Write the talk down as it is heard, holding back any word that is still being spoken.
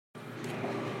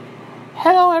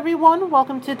Hello everyone,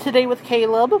 welcome to Today with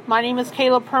Caleb. My name is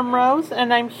Caleb Primrose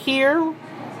and I'm here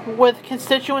with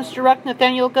Constituents Direct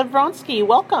Nathaniel Gavronsky.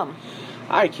 Welcome.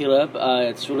 Hi Caleb,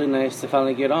 it's really nice to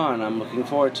finally get on. I'm looking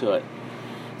forward to it.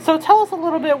 So tell us a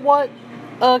little bit what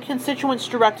Constituents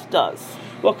Direct does.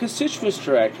 Well, Constituents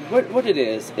Direct, what it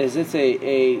is it's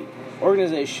a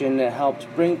organization that helps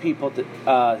bring people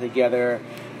together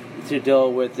to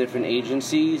deal with different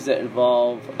agencies that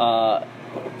involve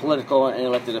political and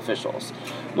elected officials.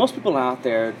 Most people out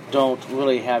there don't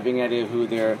really have any idea who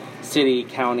their city,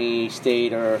 county,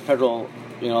 state, or federal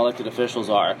elected officials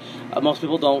are. Most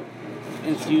people don't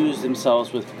infuse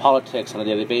themselves with politics on a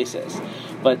daily basis.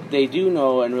 But they do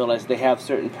know and realize they have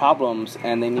certain problems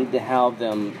and they need to have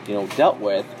them dealt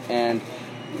with. And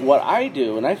what I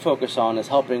do and I focus on is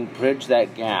helping bridge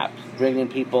that gap, bringing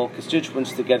people,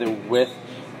 constituents together with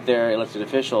their elected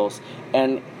officials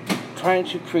and trying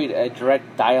to create a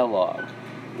direct dialogue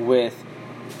with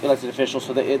elected officials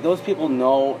so that those people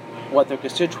know what their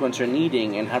constituents are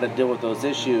needing and how to deal with those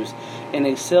issues in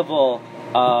a civil,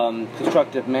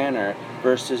 constructive manner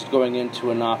versus going into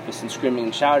an office and screaming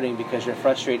and shouting because you're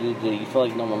frustrated and you feel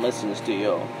like no one listens to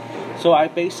you. So I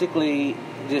basically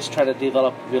just try to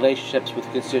develop relationships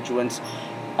with constituents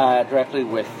directly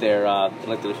with their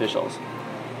elected officials.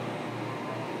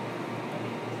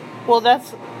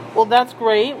 Well, that's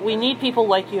great. We need people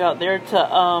like you out there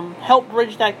to help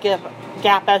bridge that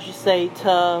gap, as you say,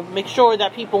 to make sure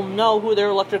that people know who their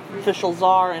elected officials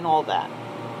are and all that.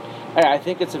 I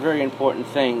think it's a very important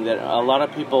thing that a lot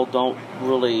of people don't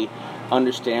really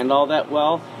understand all that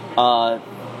well,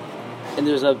 and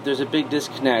there's a big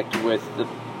disconnect with the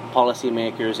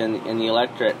policymakers and the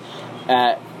electorate.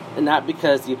 Not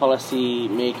because the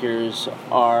policymakers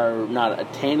are not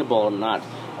attainable and not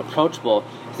approachable,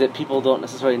 is that people don't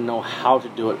necessarily know how to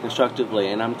do it constructively,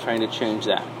 and I'm trying to change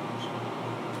that.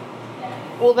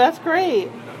 Well, that's great.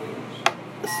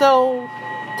 So,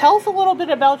 tell us a little bit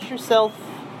about yourself.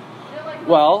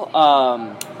 Well,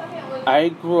 I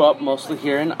grew up mostly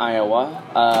here in Iowa.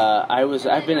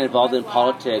 I've been involved in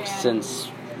politics since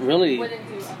really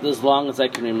as long as I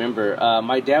can remember.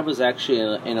 My dad was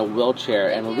actually in a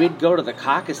wheelchair, and we'd go to the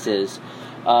caucuses,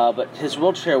 but his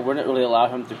wheelchair wouldn't really allow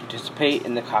him to participate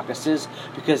in the caucuses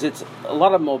because it's a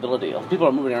lot of mobility. People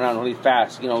are moving around really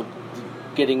fast,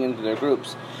 getting into their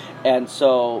groups. And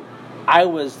so I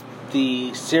was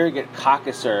the surrogate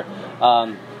caucuser.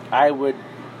 I would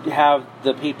have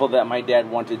the people that my dad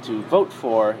wanted to vote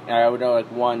for, and I would know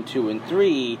like 1, 2, and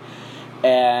 3,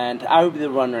 and I would be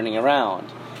the one running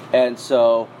around. And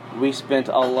so we spent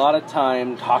a lot of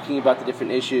time talking about the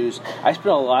different issues. I spent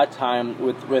a lot of time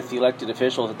with the elected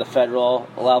officials at the federal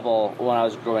level when I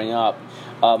was growing up.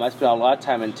 I spent a lot of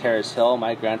time in Terrace Hill.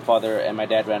 My grandfather and my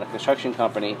dad ran a construction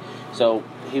company, so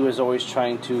he was always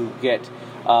trying to get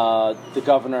the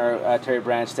governor, Terry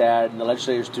Branstad, and the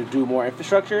legislators to do more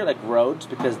infrastructure, like roads,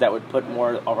 because that would put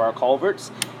more of our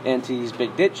culverts into these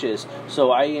big ditches.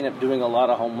 So I ended up doing a lot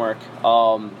of homework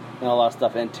and a lot of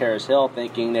stuff in Terrace Hill,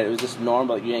 thinking that it was just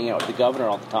normal that you hang out with the governor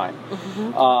all the time.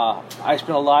 Mm-hmm. I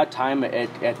spent a lot of time at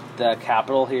the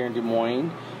Capitol here in Des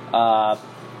Moines,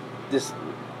 just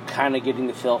kind of getting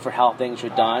the feel for how things were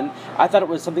done. I thought it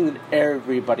was something that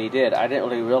everybody did. I didn't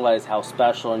really realize how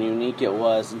special and unique it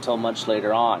was until much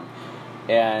later on.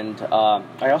 And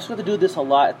I also had to do this a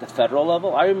lot at the federal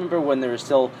level. I remember when there were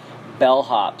still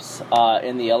bellhops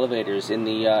in the elevators in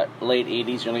the late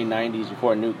 80s, early 90s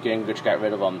before Newt Gingrich got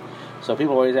rid of them. So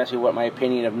people always ask me what my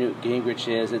opinion of Newt Gingrich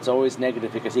is. It's always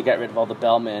negative because he got rid of all the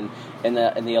bellmen in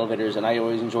the elevators, and I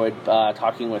always enjoyed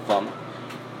talking with them.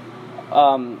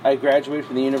 I graduated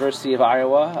from the University of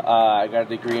Iowa. I got a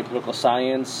degree in political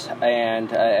science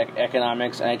and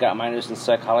economics, and I got minors in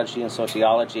psychology and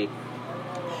sociology.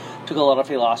 Took a lot of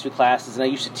philosophy classes, and I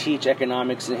used to teach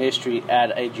economics and history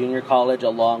at a junior college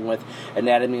along with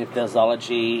anatomy and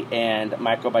physiology and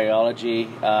microbiology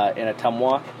in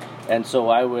Ottumwa. And so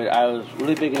I was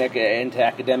really big into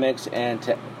academics and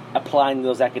to applying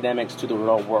those academics to the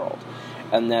real world.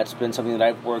 And that's been something that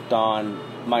I've worked on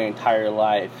my entire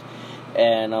life.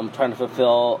 And I'm trying to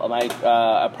fulfill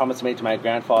a promise I made to my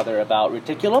grandfather about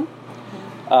reticulum,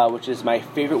 which is my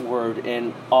favorite word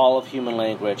in all of human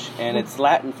language, and it's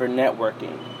Latin for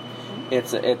networking.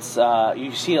 It's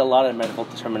you see a lot of medical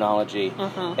terminology,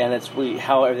 and it's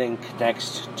how everything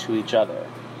connects to each other.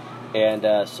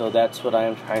 And so that's what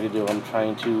I'm trying to do. I'm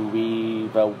trying to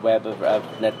weave a web of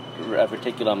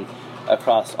reticulum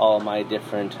across all of my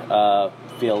different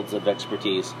fields of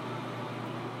expertise.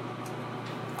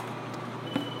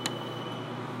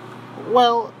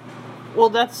 Well,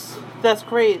 that's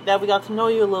great that we got to know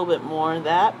you a little bit more in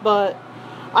that, but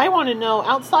I want to know,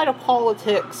 outside of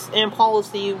politics and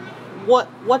policy,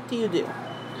 what do you do?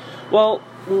 Well,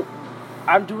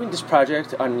 I'm doing this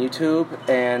project on YouTube,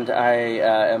 and I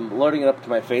am loading it up to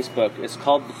my Facebook. It's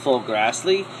called The Full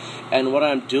Grassley, and what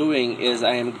I'm doing is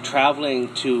I am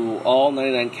traveling to all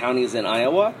 99 counties in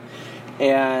Iowa,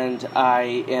 and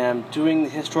I am doing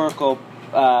historical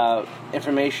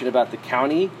information about the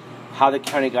county, how the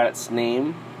county got its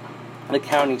name, the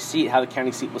county seat, how the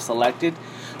county seat was selected,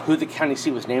 who the county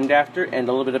seat was named after, and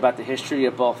a little bit about the history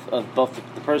of both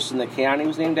the person the county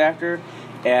was named after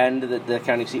and the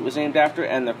county seat was named after,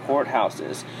 and the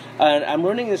courthouses. And I'm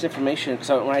learning this information because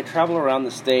when I travel around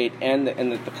the state and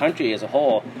the country as a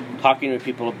whole, talking to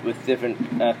people with different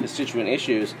constituent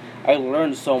issues, I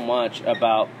learn so much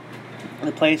about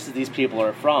the places these people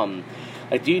are from.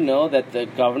 Like, do you know that the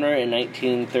governor in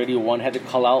 1931 had to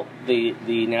call out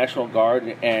the National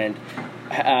Guard and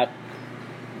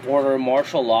order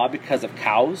martial law because of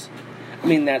cows? I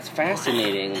mean, that's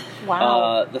fascinating.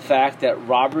 Wow. The fact that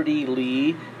Robert E.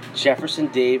 Lee, Jefferson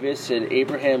Davis, and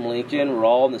Abraham Lincoln were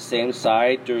all on the same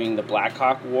side during the Black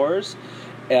Hawk Wars,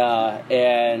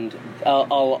 and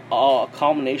a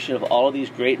culmination of all of these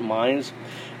great minds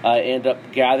end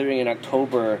up gathering in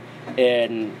October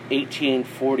in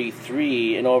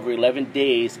 1843, in over 11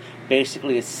 days,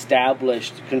 basically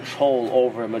established control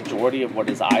over a majority of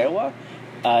what is Iowa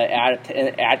at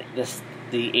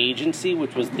the agency,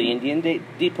 which was the Indian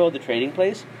Depot, the trading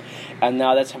place, and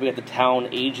now that's how we got the town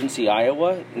Agency,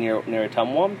 Iowa, near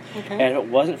Ottumwa. Okay. And if it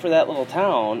wasn't for that little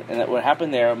town and that what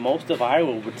happened there, most of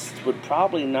Iowa would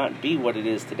probably not be what it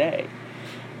is today.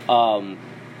 And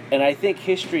I think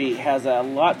history has a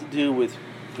lot to do with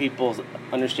people's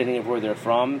understanding of where they're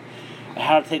from, and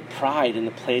how to take pride in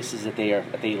the places that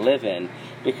they live in.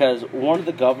 Because one of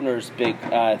the governor's big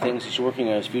things she's working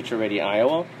on is Future Ready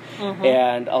Iowa,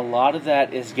 and a lot of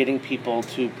that is getting people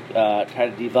to try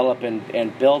to develop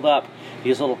and build up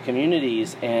these little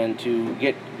communities and to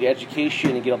get the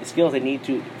education and get all the skills they need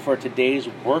to for today's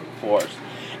workforce.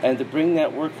 And to bring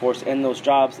that workforce and those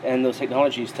jobs and those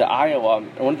technologies to Iowa,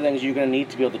 and one of the things you're going to need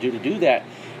to be able to do that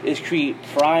is create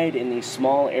pride in these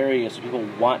small areas so people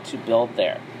want to build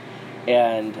there.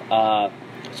 And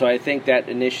so I think that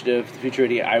initiative, the Future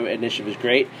Ready Iowa initiative, is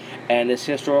great. And this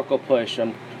historical push,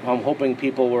 I'm hoping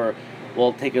people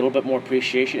will take a little bit more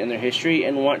appreciation in their history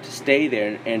and want to stay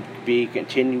there and be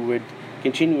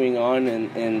continuing on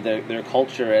in their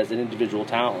culture as an individual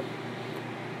town.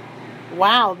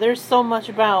 Wow, there's so much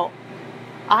about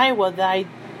Iowa that I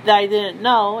didn't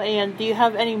know. And do you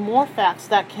have any more facts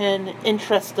that can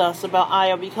interest us about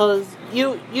Iowa? Because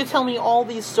you tell me all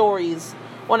these stories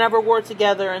whenever we're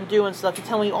together and doing stuff. You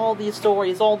tell me all these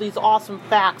stories, all these awesome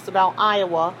facts about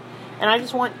Iowa, and I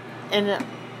just want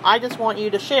you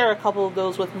to share a couple of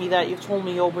those with me that you've told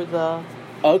me over the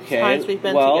times we've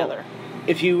been together.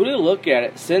 If you really look at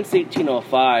it, since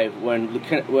 1805, when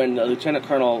Lieutenant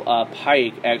Colonel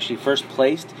Pike actually first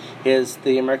placed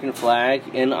the American flag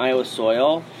in Iowa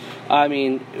soil, I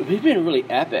mean, we've been really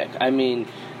epic. I mean,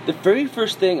 the very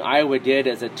first thing Iowa did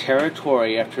as a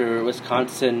territory after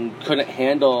Wisconsin couldn't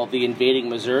handle the invading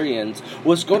Missourians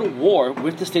was go to war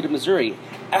with the state of Missouri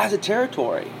as a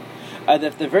territory.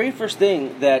 The very first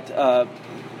thing that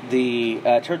the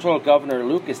territorial governor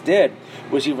Lucas did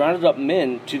was he rounded up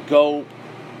men to go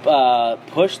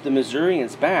push the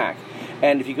Missourians back.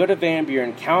 And if you go to Van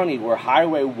Buren County, where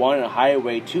Highway 1 and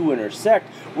Highway 2 intersect,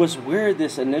 was where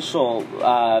this initial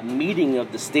meeting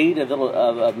of the state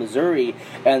of Missouri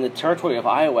and the territory of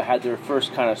Iowa had their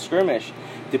first kind of skirmish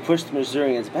to push the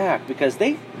Missourians back, because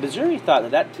Missouri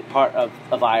thought that part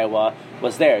of Iowa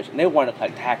was theirs, and they wanted to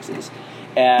collect taxes.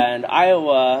 And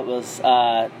Iowa was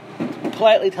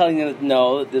politely telling them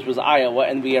no, this was Iowa,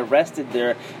 and we arrested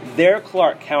their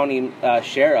Clark County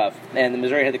sheriff, and the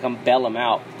Missouri had to come bail them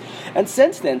out. And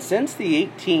since then, since the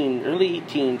early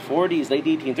 1840s, late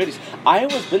 1830s,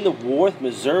 Iowa's been to war with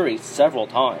Missouri several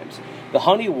times. The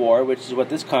Honey War, which is what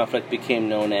this conflict became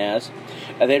known as,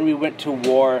 and then we went to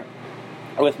war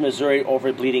with Missouri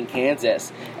over Bleeding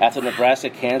Kansas after the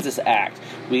Nebraska-Kansas Act.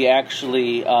 We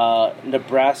actually,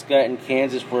 Nebraska and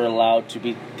Kansas were allowed to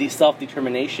be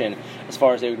self-determination as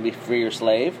far as they were going to be free or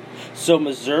slave. So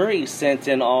Missouri sent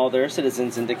in all their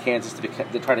citizens into Kansas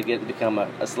to try to become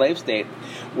a slave state,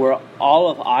 where all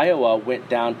of Iowa went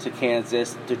down to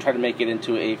Kansas to try to make it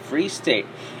into a free state.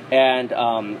 And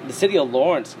the city of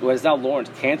Lawrence, what is now Lawrence,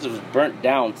 Kansas, was burnt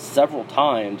down several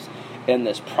times in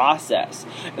this process.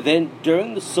 Then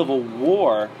during the Civil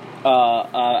War,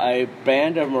 a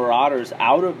band of marauders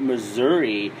out of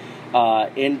Missouri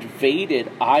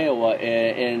invaded Iowa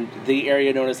and the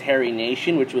area known as Harry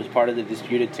Nation, which was part of the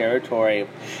disputed territory.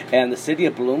 And the city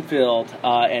of Bloomfield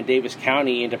and Davis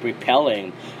County ended up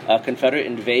repelling a Confederate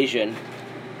invasion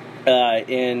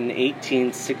in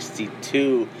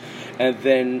 1862. And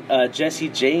then Jesse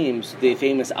James, the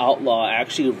famous outlaw,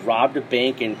 actually robbed a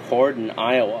bank in Cordon,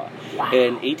 Iowa,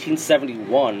 in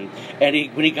 1871. And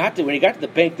when he got to the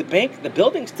bank, the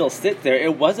building still sits there.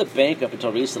 It was a bank up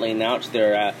until recently, now it's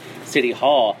their city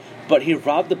hall. But he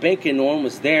robbed the bank and no one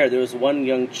was there. There was one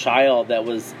young child that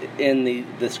was in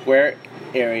the square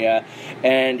area,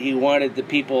 and he wanted the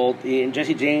people, and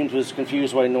Jesse James was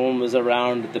confused why no one was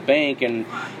around at the bank, and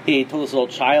he told this little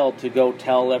child to go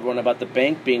tell everyone about the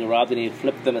bank being robbed, and he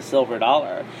flipped them a silver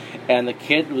dollar. And the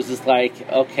kid was just like,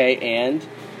 okay, and?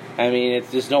 I mean,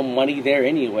 there's no money there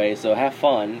anyway, so have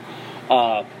fun.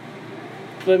 But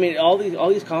I mean, all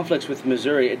these conflicts with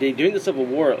Missouri, during the Civil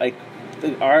War, like,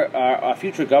 our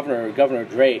future Governor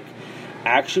Drake,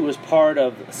 actually was part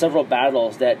of several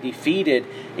battles that defeated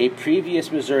a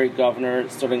previous Missouri governor,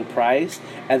 Sterling Price,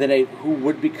 and then who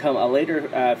would become a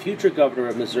later future governor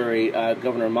of Missouri,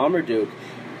 Governor Marmaduke.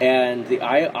 And the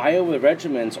Iowa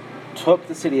regiments took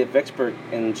the city of Vicksburg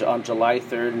on July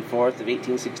 3rd and 4th of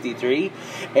 1863,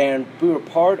 and we were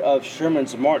part of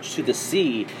Sherman's March to the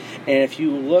Sea. And if you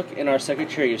look in our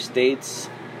Secretary of State's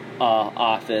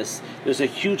office, there's a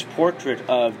huge portrait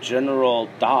of General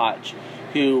Dodge,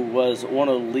 who was one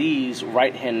of Lee's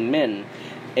right-hand men,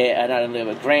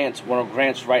 one of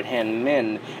Grant's right-hand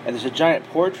men, and there's a giant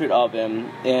portrait of him,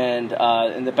 and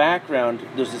in the background,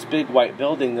 there's this big white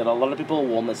building that a lot of people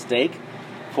will mistake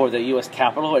for the U.S.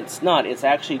 Capitol. It's not. It's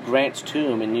actually Grant's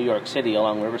tomb in New York City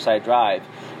along Riverside Drive,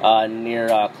 near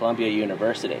Columbia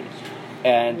University.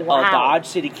 And Dodge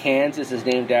City, Kansas, is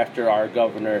named after our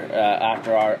governor,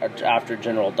 after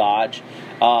General Dodge.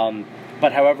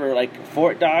 But however, like,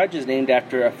 Fort Dodge is named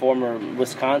after a former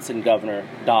Wisconsin governor,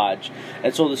 Dodge.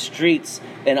 And so the streets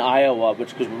in Iowa,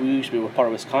 because we used to be part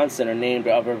of Wisconsin, are named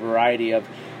of a variety of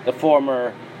the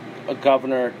former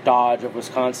Governor Dodge of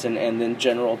Wisconsin and then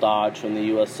General Dodge from the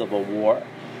U.S. Civil War.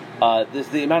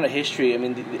 The amount of history, I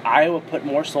mean, Iowa put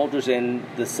more soldiers in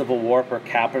the Civil War per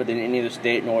capita than any other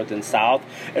state, north and south,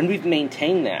 and we've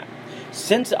maintained that.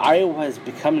 Since Iowa has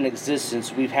become in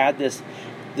existence, we've had this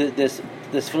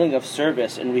feeling of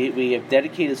service, and we have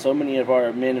dedicated so many of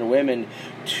our men and women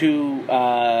to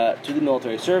the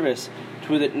military service,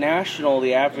 to the national,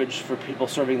 the average for people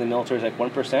serving the military is like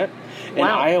 1%. In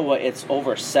Iowa, it's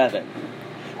over 7%.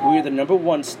 We are the number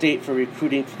one state for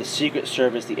recruiting for the Secret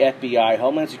Service, the FBI,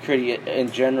 Homeland Security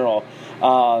in general.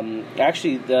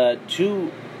 Actually, the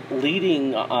two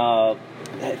leading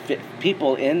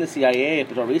people in the CIA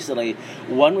until recently,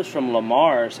 one was from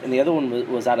Lamar's and the other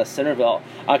one was out of Centerville.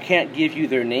 I can't give you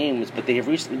their names, but they have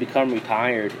recently become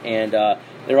retired, and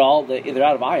they're out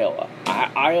of Iowa.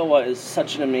 Iowa is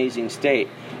such an amazing state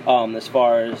as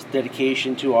far as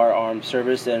dedication to our armed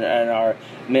service and our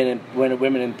men and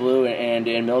women in blue and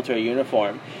in military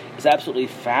uniform. It's absolutely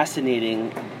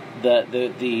fascinating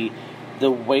the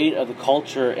weight of the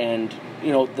culture. And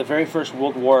you know, the very first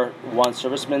World War I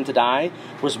serviceman to die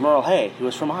was Merle Hay. He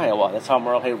was from Iowa. That's how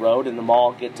Merle Hay Road and the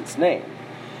mall gets its name.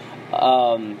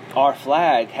 Our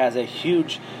flag has a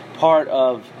huge part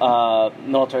of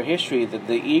military history. That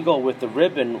the eagle with the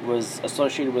ribbon was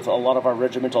associated with a lot of our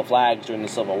regimental flags during the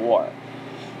Civil War.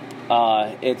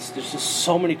 There's just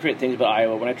so many great things about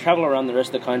Iowa. When I travel around the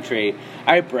rest of the country,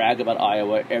 I brag about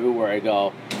Iowa everywhere I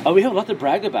go. We have a lot to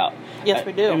brag about. Yes,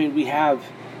 we do. I mean,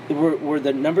 we're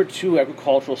the number 2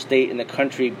 agricultural state in the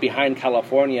country behind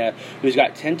California, who's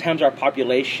got 10 times our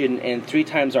population and 3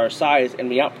 times our size, and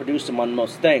we outproduce them on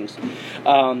most things.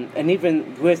 And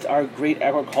even with our great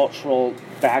agricultural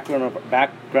backbone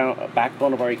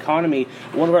of our economy,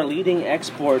 one of our leading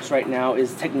exports right now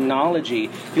is technology.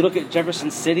 If you look at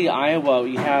Jefferson City, Iowa,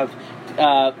 you have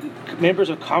members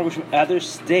of Congress from other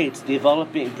states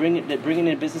bringing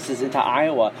in businesses into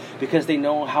Iowa because they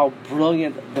know how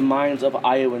brilliant the minds of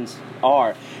Iowans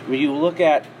are. When you look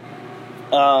at,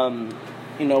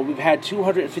 we've had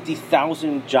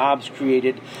 250,000 jobs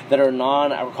created that are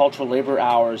non-agricultural labor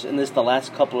hours in the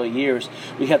last couple of years.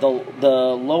 We have the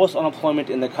lowest unemployment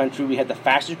in the country. We had the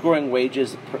fastest growing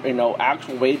wages,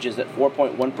 actual wages at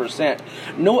 4.1%.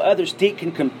 No other state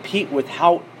can compete with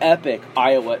how epic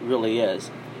Iowa really is.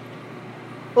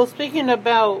 Well, speaking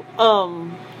about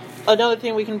another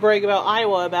thing we can brag about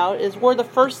Iowa about is we're the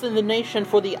first in the nation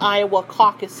for the Iowa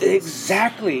caucuses.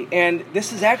 Exactly, and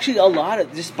this is actually a lot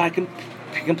of just by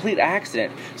complete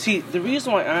accident. See, the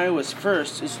reason why Iowa was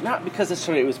first is not because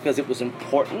necessarily it was because it was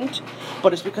important,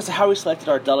 but it's because of how we selected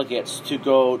our delegates to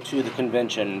go to the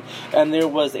convention. And there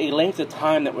was a length of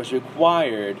time that was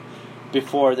required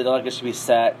before the delegates should be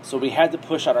set. So we had to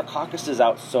push out our caucuses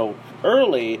out so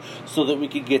early so that we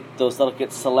could get those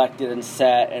delegates selected and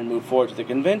set and move forward to the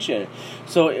convention.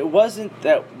 So it wasn't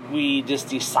that we just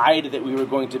decided that we were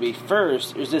going to be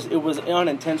first. It was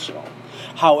unintentional.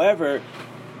 However,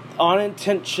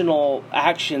 unintentional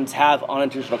actions have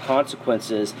unintentional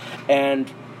consequences,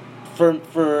 and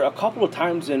for a couple of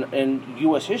times in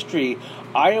U.S. history,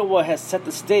 Iowa has set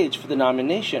the stage for the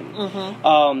nomination.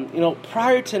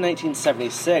 Prior to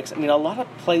 1976, a lot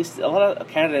of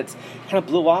candidates kind of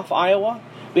blew off Iowa.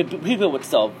 People would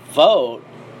still vote,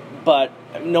 but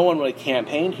no one really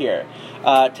campaigned here.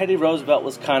 Teddy Roosevelt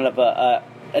was kind of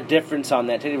a difference on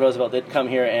that. Teddy Roosevelt did come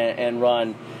here and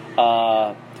run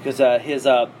because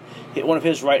one of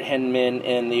his right-hand men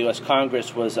in the U.S.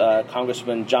 Congress was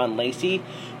Congressman John Lacey,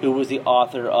 who was the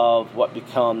author of what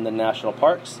become the national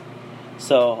parks.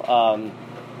 So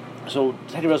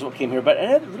Teddy Roosevelt came here, but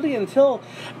really until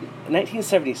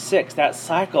 1976, that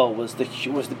cycle was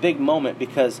the big moment,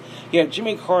 because you have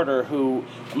Jimmy Carter, who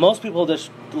most people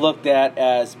just looked at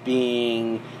as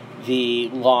being the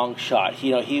long shot.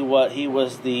 He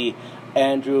was the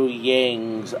Andrew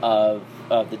Yangs of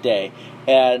the day,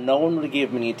 and no one really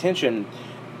gave him any attention.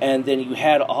 And then you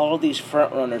had all of these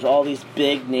front runners, all these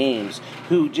big names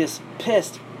who just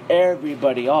pissed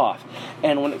everybody off.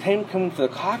 And when it came to the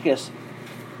caucus,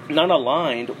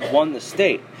 non-aligned won the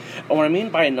state. And what I mean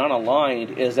by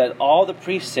non-aligned is that all the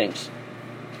precincts,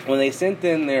 when they sent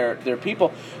in their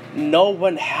people, no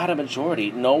one had a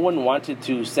majority. No one wanted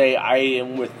to say, I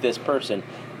am with this person.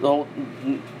 Well,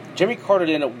 Jimmy Carter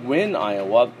didn't win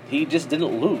Iowa. He just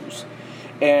didn't lose.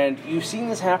 And you've seen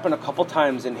this happen a couple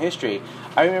times in history.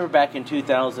 I remember back in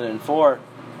 2004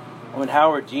 when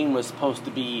Howard Dean was supposed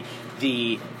to be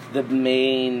the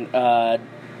main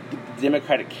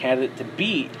Democratic candidate to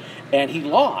beat, and he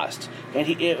lost. And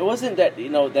it wasn't that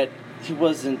that he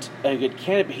wasn't a good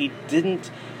candidate, but he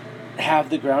didn't have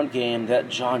the ground game that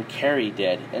John Kerry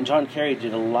did. And John Kerry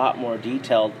did a lot more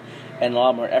detailed and a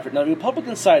lot more effort. Now, the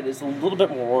Republican side is a little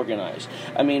bit more organized.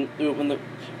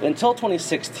 Until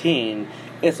 2016,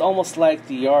 it's almost like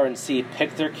the RNC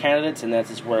picked their candidates, and that's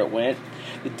just where it went.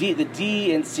 The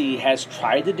DNC has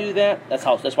tried to do that. That's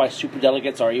why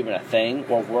superdelegates are even a thing,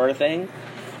 or were a thing.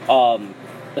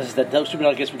 Those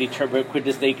superdelegates would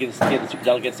they could just get the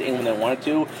superdelegates in when they wanted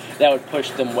to. That would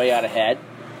push them way out ahead.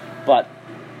 But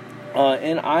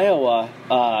in Iowa,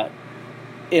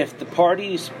 if the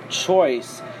party's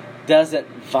choice doesn't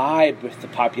vibe with the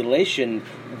population,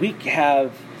 we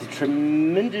have the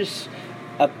tremendous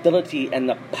ability and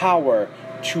the power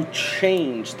to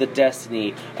change the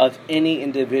destiny of any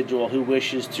individual who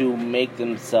wishes to make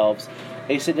themselves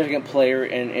a significant player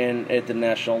at the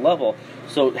national level.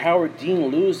 So Howard Dean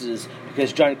loses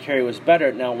because John Kerry was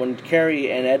better. Now, when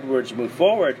Kerry and Edwards moved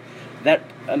forward, that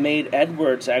made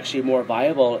Edwards actually more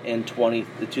viable in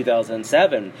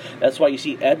 2007. That's why you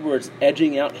see Edwards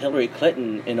edging out Hillary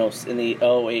Clinton in the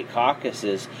 2008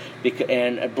 caucuses,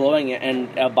 and blowing it, and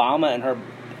Obama and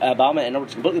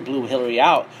Edwards completely blew Hillary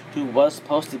out, who was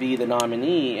supposed to be the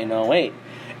nominee in 2008.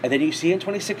 And then you see in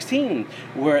 2016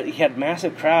 where he had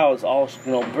massive crowds, all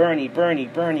Bernie,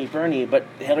 but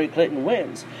Hillary Clinton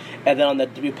wins. And then on the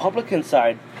Republican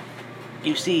side,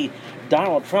 you see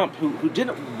Donald Trump, who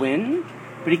didn't win,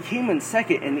 but he came in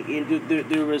second, and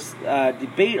there was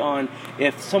debate on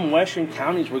if some western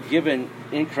counties were given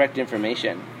incorrect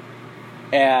information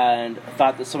and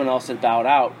thought that someone else had bowed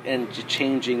out and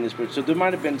changing this. So there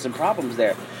might have been some problems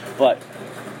there. But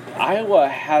Iowa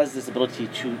has this ability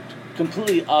to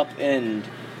completely upend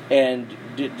and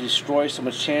destroy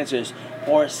someone's chances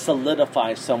or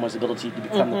solidify someone's ability to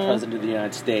become the president of the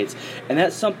United States. And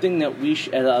that's something that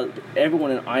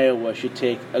everyone in Iowa should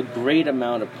take a great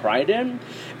amount of pride in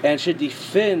and should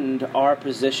defend our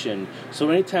position. So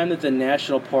anytime that the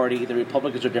National Party, the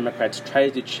Republicans or Democrats,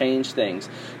 tries to change things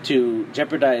to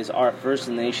jeopardize our First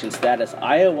Nation status,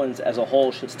 Iowans as a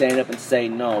whole should stand up and say,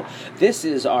 no, this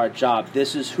is our job,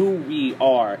 this is who we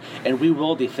are, and we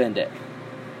will defend it.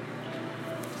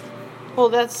 Well,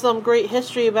 that's some great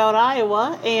history about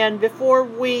Iowa. And before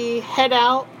we head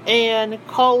out and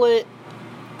call it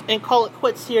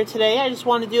quits here today, I just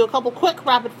want to do a couple quick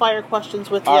rapid fire questions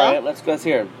with you. All right, let's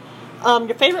hear.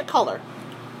 Your favorite color?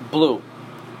 Blue.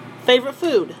 Favorite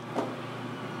food?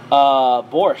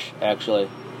 Borscht, actually.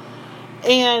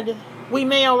 And we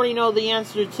may already know the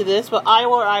answer to this, but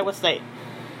Iowa or Iowa State?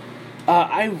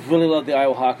 I really love the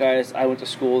Iowa Hawkeyes. I went to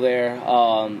school there.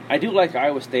 I do like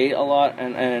Iowa State a lot,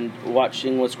 and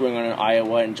watching what's going on in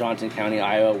Iowa and Johnson County,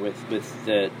 Iowa, with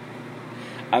the.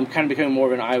 I'm kind of becoming more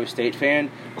of an Iowa State fan,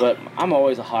 but I'm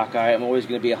always a Hawkeye. I'm always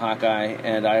going to be a Hawkeye,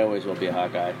 and I always will be a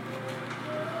Hawkeye.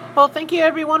 Well, thank you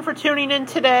everyone for tuning in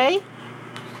today.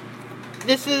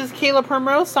 This is Kayla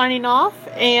Primrose signing off,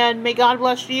 and may God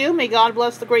bless you, may God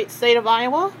bless the great state of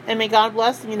Iowa, and may God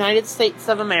bless the United States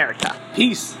of America.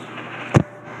 Peace.